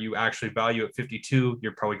player you actually value at 52.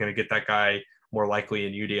 You're probably going to get that guy more likely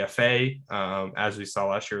in UDFA, as we saw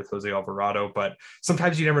last year with Jose Alvarado. But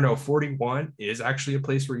sometimes you never know. 41 is actually a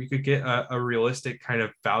place where you could get a realistic kind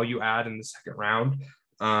of value add in the second round.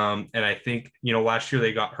 And I think, last year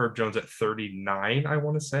they got Herb Jones at 39, I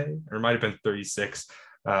want to say, or it might have been 36.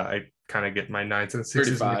 I kind of get my 9s and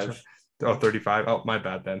 6s. 35. Oh, 35. Oh, my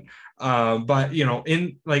bad then. But,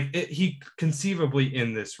 he conceivably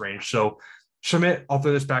in this range. So, Schmidt, I'll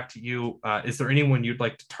throw this back to you. Is there anyone you'd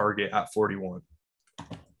like to target at 41?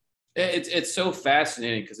 It's so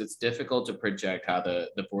fascinating because it's difficult to project how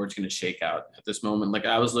the board's going to shake out at this moment.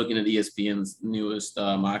 I was looking at ESPN's newest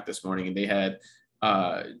mock this morning, and they had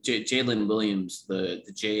Jalen Williams, the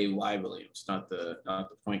J.Y. Williams, not the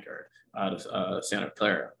point guard out of Santa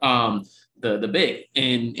Clara, the big,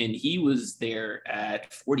 and he was there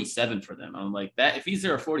at 47 for them. I'm like, that if he's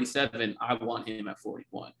there at 47, I want him at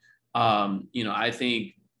 41. I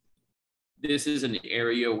think this is an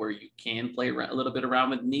area where you can play a little bit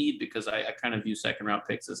around with need, because I kind of view second round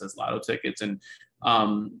picks as lotto tickets, and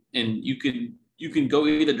you can go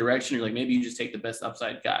either direction. You're like, maybe you just take the best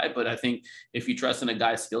upside guy. But I think if you trust in a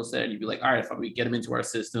guy's skill set, and you'd be like, all right, if we get him into our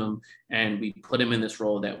system and we put him in this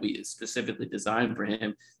role that we specifically designed for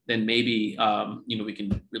him, then maybe, we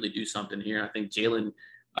can really do something here. I think Jalen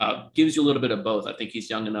gives you a little bit of both. I think he's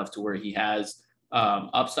young enough to where he has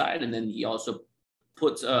upside. And then he also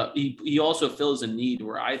puts, he also fills a need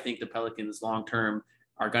where I think the Pelicans long-term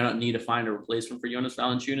are gonna need to find a replacement for Jonas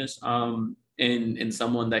Valanciunas, and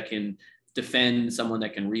someone that can defend, someone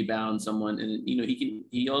that can rebound, someone, and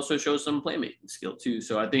he also shows some playmaking skill too.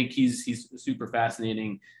 So I think he's a super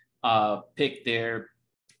fascinating pick there.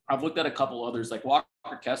 I've looked at a couple others like Walker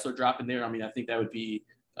Kessler dropping there. I mean, I think that would be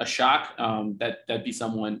a shock. That'd be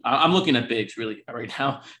someone. I'm looking at bigs really right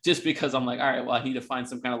now, just because I'm like, all right, well, I need to find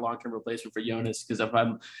some kind of long-term replacement for Jonas, because if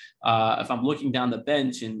I'm looking down the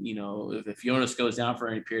bench and if Jonas goes down for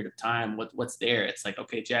any period of time, what's there? It's like,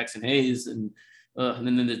 okay, Jackson Hayes and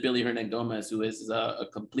then there's Billy Hernangomez, who is a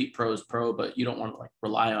complete pro's pro, but you don't want to like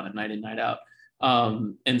rely on it night in, night out.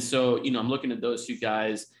 And so I'm looking at those two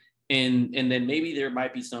guys, and then maybe there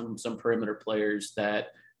might be some perimeter players that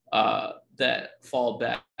fall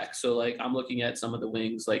back. So like I'm looking at some of the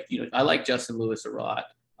wings, like I like Justin Lewis a lot,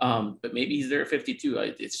 but maybe he's there at 52.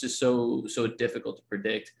 It's just so difficult to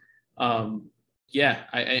predict. Yeah,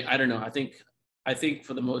 I don't know. I think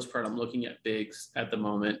for the most part I'm looking at bigs at the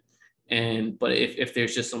moment. But if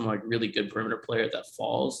there's just some like really good perimeter player that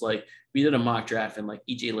falls, like we did a mock draft and like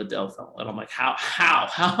EJ Liddell fell, and I'm like, how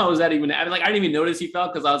is that even? I mean, like I didn't even notice he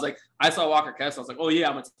fell, because I was like, I saw Walker Kessler, I was like, oh yeah,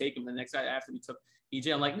 I'm gonna take him. The next guy after we took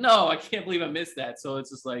EJ, I'm like, no, I can't believe I missed that. So it's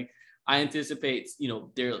just like I anticipate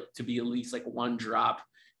there to be at least like one drop,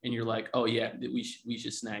 and you're like, oh yeah, we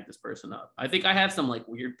should snag this person up. I think I have some like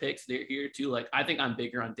weird picks there here too. Like I think I'm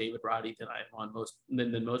bigger on David Roddy than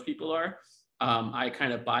most people are. I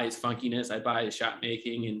kind of buy his funkiness. I buy his shot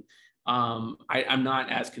making, and I'm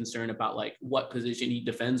not as concerned about like what position he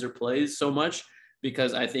defends or plays so much,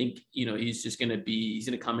 because I think he's going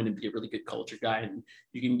to come in and be a really good culture guy, and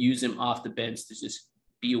you can use him off the bench to just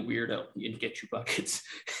be a weirdo and get you buckets,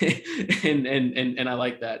 and I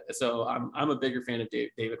like that. So I'm a bigger fan of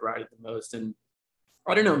David Roddy the most, and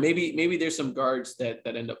I don't know, maybe there's some guards that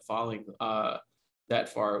end up falling that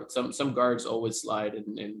far. Some guards always slide,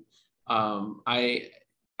 and I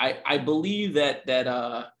believe that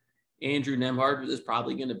Andrew Nembhard is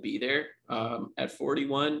probably going to be there at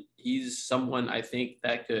 41. He's someone I think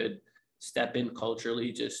that could step in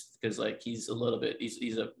culturally, just because like he's a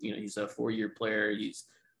 4-year player. He's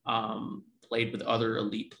played with other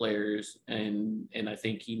elite players, and I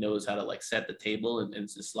think he knows how to like set the table and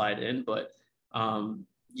to slide in. But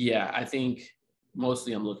yeah, I think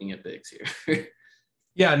mostly I'm looking at bigs here.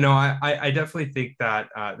 Yeah, no, I definitely think that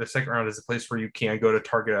the second round is a place where you can go to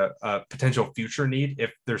target a potential future need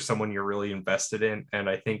if there's someone you're really invested in. And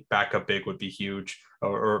I think backup big would be huge,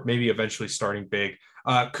 or maybe eventually starting big.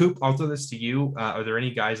 Coop, I'll throw this to you. Are there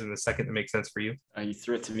any guys in the second that make sense for you? You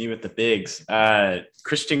threw it to me with the bigs.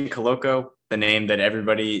 Christian Koloko, the name that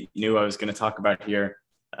everybody knew I was going to talk about here.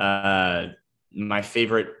 My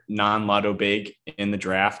favorite non-lotto big in the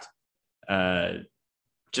draft.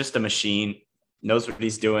 Just a machine. Knows what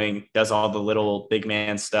he's doing, does all the little big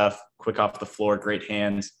man stuff, quick off the floor, great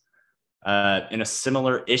hands. In a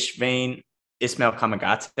similar-ish vein, Ismail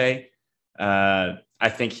Kamagate. I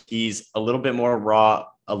think he's a little bit more raw,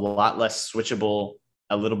 a lot less switchable,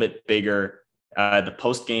 a little bit bigger. The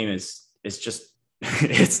post game is just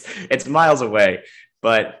it's miles away,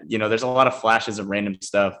 but there's a lot of flashes of random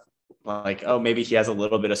stuff, like, oh, maybe he has a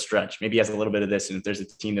little bit of stretch, maybe he has a little bit of this, and if there's a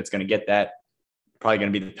team that's going to get that, probably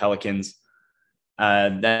going to be the Pelicans.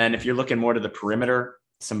 Then if you're looking more to the perimeter,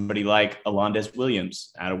 somebody like Alondes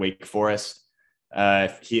Williams out of Wake Forest.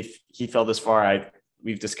 If he fell this far,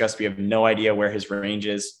 we've discussed, we have no idea where his range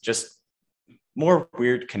is. Just more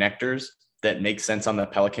weird connectors that make sense on the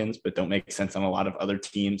Pelicans, but don't make sense on a lot of other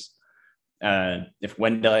teams.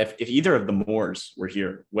 If either of the Moores were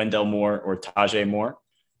here, Wendell Moore or Tajay Moore,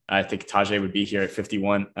 I think Tajay would be here at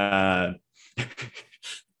 51. Love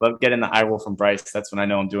getting the eye roll from Bryce. That's when I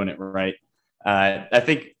know I'm doing it right. I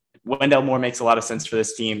think Wendell Moore makes a lot of sense for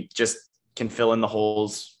this team, just can fill in the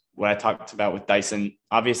holes. What I talked about with Dyson,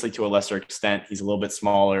 obviously to a lesser extent, he's a little bit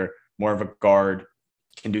smaller, more of a guard,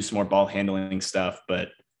 can do some more ball handling stuff, but,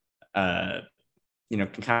 can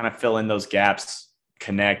kind of fill in those gaps,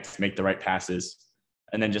 connect, make the right passes.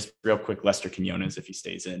 And then just real quick, Lester Quinones, if he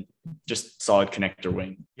stays in, just solid connector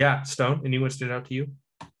wing. Yeah. Stone, anyone stood out to you?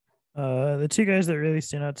 The two guys that really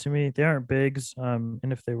stand out to me, they aren't bigs. And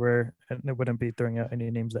if they were, I wouldn't be throwing out any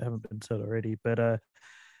names that haven't been said already. But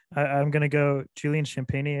I'm going to go Julian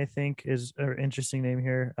Champagnie, I think, is an interesting name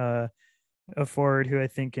here. A forward who I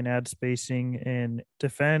think can add spacing and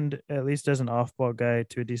defend, at least as an off-ball guy,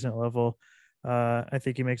 to a decent level. I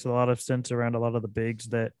think he makes a lot of sense around a lot of the bigs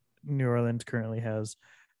that New Orleans currently has.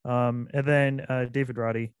 And then David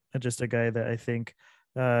Roddy, just a guy that I think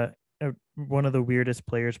one of the weirdest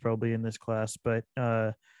players probably in this class, but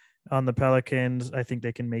on the Pelicans, I think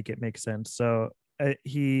they can make it make sense. So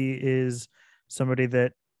he is somebody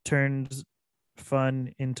that turns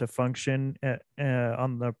fun into function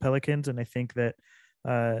on the Pelicans, and I think that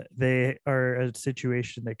they are a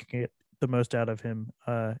situation that can get the most out of him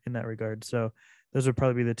in that regard. So those would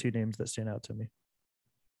probably be the two names that stand out to me.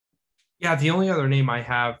 Yeah, the only other name I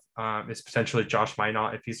have is potentially Josh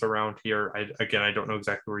Minot if he's around here. I don't know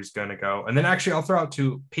exactly where he's going to go. And then actually, I'll throw out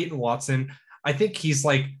to Peyton Watson. I think he's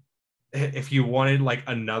like, if you wanted like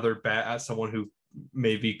another bet at someone who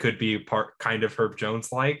maybe could be part kind of Herb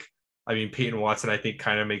Jones like, I mean, Peyton Watson, I think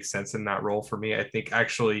kind of makes sense in that role for me. I think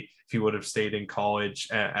actually, if he would have stayed in college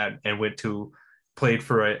and played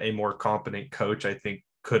for a more competent coach, I think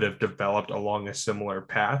could have developed along a similar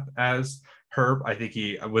path as Herb. I think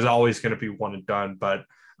he was always going to be one and done, but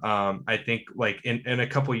I think like in a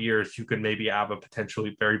couple of years, you could maybe have a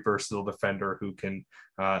potentially very versatile defender who can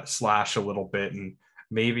slash a little bit and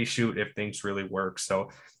maybe shoot if things really work. So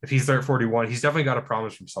if he's there at 41, he's definitely got a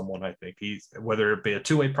promise from someone. I think he's, whether it be a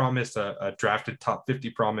two-way promise, a drafted top 50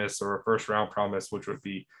 promise, or a first round promise, which would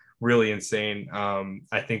be really insane.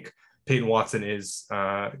 I think Peyton Watson is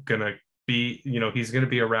going to be, he's going to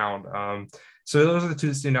be around. So those are the two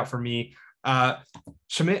that stand out for me.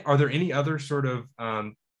 Shamit, are there any other sort of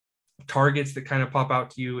targets that kind of pop out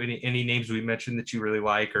to you? Any names we mentioned that you really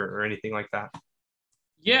like or anything like that?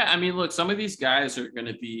 Yeah, I mean, look, some of these guys are going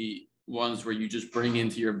to be ones where you just bring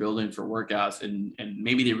into your building for workouts and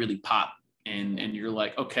maybe they really pop and you're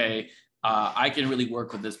like, okay, I can really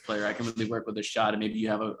work with this player. I can really work with this shot. And maybe you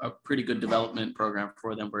have a pretty good development program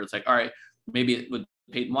for them where it's like, all right, maybe with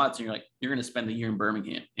Peyton Watson, you're going to spend the year in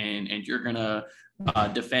Birmingham and you're going to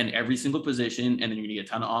defend every single position. And then you're going to get a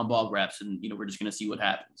ton of on-ball reps and, we're just going to see what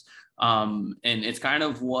happens. And it's kind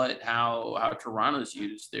of how Toronto's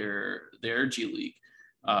used their G League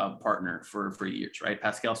partner for years, right?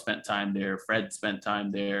 Pascal spent time there. Fred spent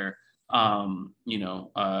time there. I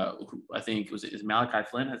think is Malachi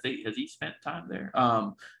Flynn. Has he spent time there?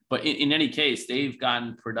 But in any case, they've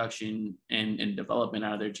gotten production and development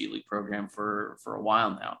out of their G League program for a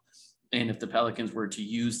while now. And if the Pelicans were to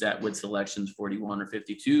use that with selections 41 or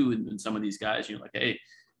 52, and some of these guys, you're like, hey,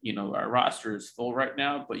 our roster is full right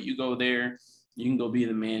now, but you go there, you can go be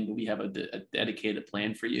the man, but we have a dedicated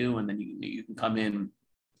plan for you. And then you can come in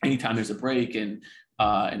anytime there's a break and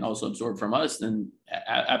also absorb from us, then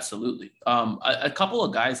absolutely. A couple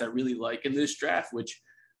of guys I really like in this draft, which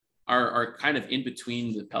are kind of in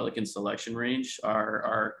between the Pelican selection range,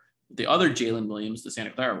 are the other Jalen Williams, the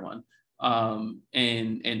Santa Clara one,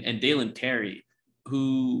 and Dalen Terry,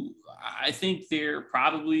 who I think they're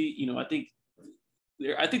probably,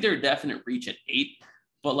 I think they're a definite reach at 8,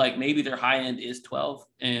 but like maybe their high end is 12,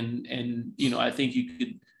 and I think you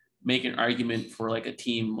could make an argument for like a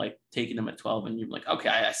team like taking them at 12 and you're like, okay,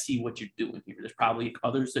 I see what you're doing here. There's probably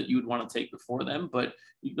others that you would want to take before them, but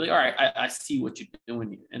you'd be like, all right, I see what you're doing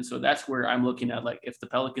here. And so that's where I'm looking at, like, if the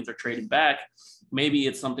Pelicans are trading back, maybe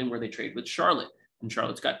it's something where they trade with Charlotte and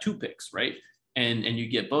Charlotte's got 2 picks, right? And you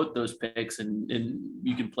get both those picks and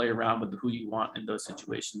you can play around with who you want in those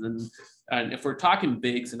situations. And if we're talking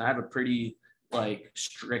bigs, and I have a pretty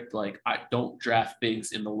strict, I don't draft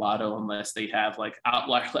bigs in the lotto unless they have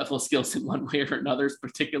outlier level skills in one way or another,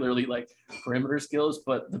 particularly perimeter skills.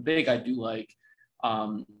 But the big I do like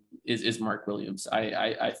is Mark Williams.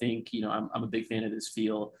 I think, I'm a big fan of his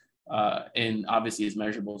feel, and obviously his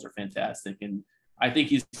measurables are fantastic. And I think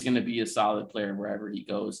he's going to be a solid player wherever he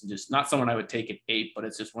goes, and just not someone I would take at 8, but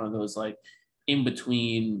it's just one of those in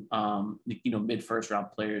between, mid first round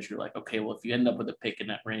players. You're like, okay, well, if you end up with a pick in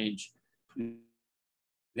that range, we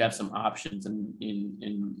have some options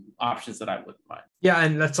and options that I wouldn't mind. Yeah,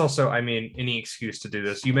 and that's also, any excuse to do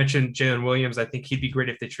this. You mentioned Jalen Williams. I think he'd be great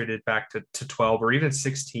if they traded back to 12 or even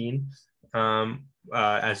 16.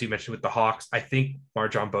 As you mentioned with the Hawks, I think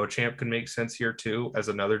Marjon Beauchamp could make sense here too, as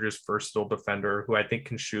another just versatile defender who I think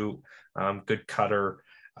can shoot, good cutter,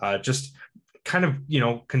 just kind of,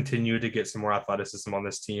 continue to get some more athleticism on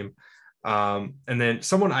this team. And then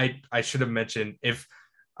someone I should have mentioned, if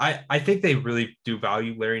I think they really do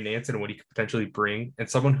value Larry Nance and what he could potentially bring, and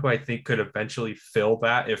someone who I think could eventually fill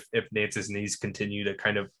that if Nance's knees continue to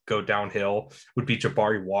kind of go downhill would be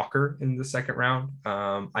Jabari Walker in the second round.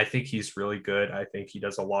 I think he's really good. I think he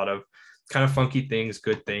does a lot of kind of funky things,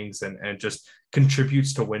 good things, and just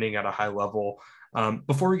contributes to winning at a high level.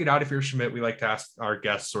 Before we get out of here, Shamit, we like to ask our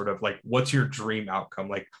guests sort of what's your dream outcome?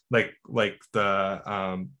 Like the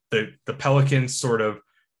Pelicans sort of,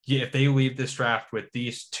 if they leave this draft with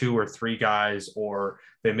these 2 or 3 guys, or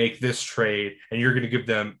they make this trade and you're going to give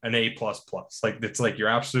them an A++, it's your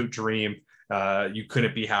absolute dream. You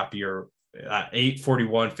couldn't be happier. 8,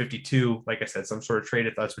 41, 52. Like I said, some sort of trade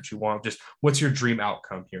if that's what you want. Just what's your dream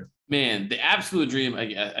outcome here? Man, the absolute dream,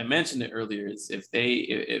 I mentioned it earlier, is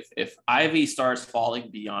if Ivy starts falling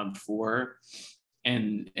beyond 4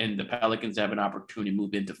 and the Pelicans have an opportunity to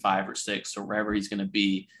move into 5 or 6 or wherever he's going to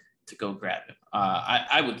be, to go grab him.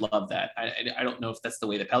 I would love that. I don't know if that's the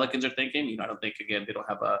way the Pelicans are thinking. I don't think, again, they don't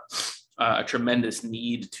have a tremendous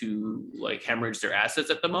need to like hemorrhage their assets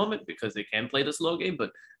at the moment because they can play this low game.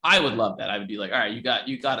 But I would love that. I would be like, all right, you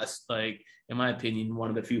got us, like, in my opinion, one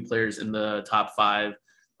of the few players in the top 5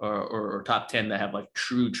 or top 10 that have like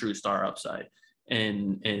true star upside.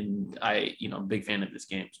 And I, big fan of this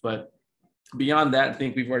games. But beyond that, I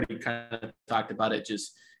think we've already kind of talked about it.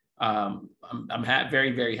 Just I'm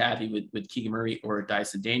very, very happy with Keegan Murray or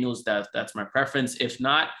Dyson Daniels. That's my preference. If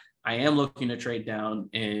not, I am looking to trade down,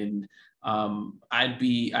 and I'd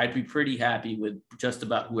be pretty happy with just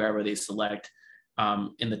about whoever they select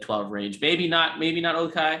in the 12 range. Maybe not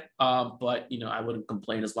Okai, but I wouldn't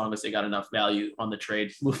complain as long as they got enough value on the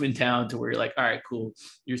trade moving down to where you're like, all right, cool,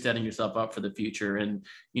 you're setting yourself up for the future, and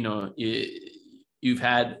you've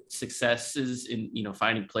had successes in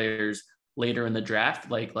finding players later in the draft,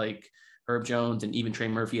 like Herb Jones and even Trey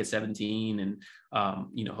Murphy at 17, and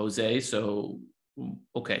Jose. So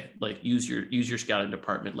okay, like use your scouting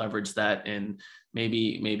department, leverage that, and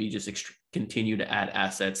maybe just continue to add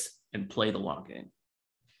assets and play the long game.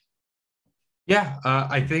 Yeah,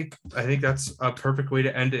 I think that's a perfect way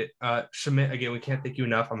to end it. Shamit, again, we can't thank you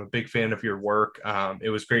enough. I'm a big fan of your work. It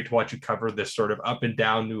was great to watch you cover this sort of up and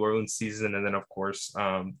down New Orleans season, and then of course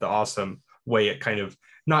the awesome way it kind of,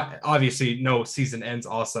 not obviously no season ends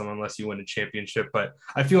awesome unless you win a championship, but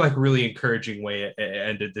I feel like really encouraging way it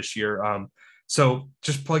ended this year. So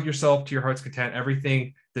just plug yourself to your heart's content.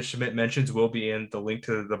 Everything that Shamit mentions will be in the link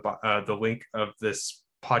to the link of this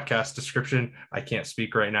podcast description. I can't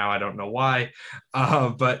speak right now. I don't know why,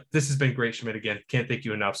 but this has been great, Shamit. Again, can't thank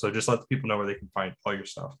you enough. So just let the people know where they can find all your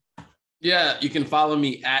stuff. Yeah, you can follow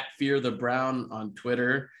me at Fear the Brown on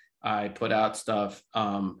Twitter. I put out stuff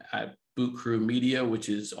at Boot Crew Media, which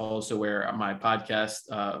is also where my podcast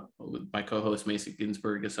with my co-host Mason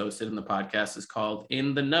Ginsberg is hosted, and the podcast is called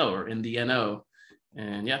In the Know, or In the NO.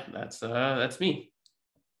 And yeah, that's me.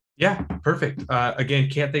 Yeah, perfect. Again,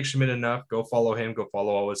 can't thank Shamit enough. Go follow him. Go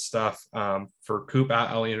follow all his stuff. For Coop at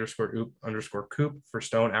Ellie_Oop_Coop. For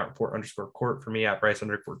Stone at Report_Court. For me at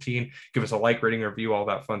Bryce_14. Give us a like, rating, review, all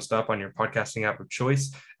that fun stuff on your podcasting app of choice.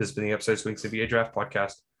 This has been the Upside Swings NBA Draft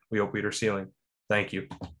Podcast. We hope Peter Ceiling. Thank you.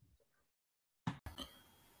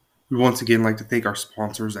 We once again like to thank our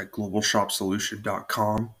sponsors at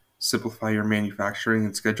GlobalShopSolution.com. Simplify your manufacturing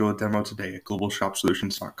and schedule a demo today at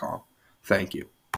GlobalShopSolutions.com. Thank you.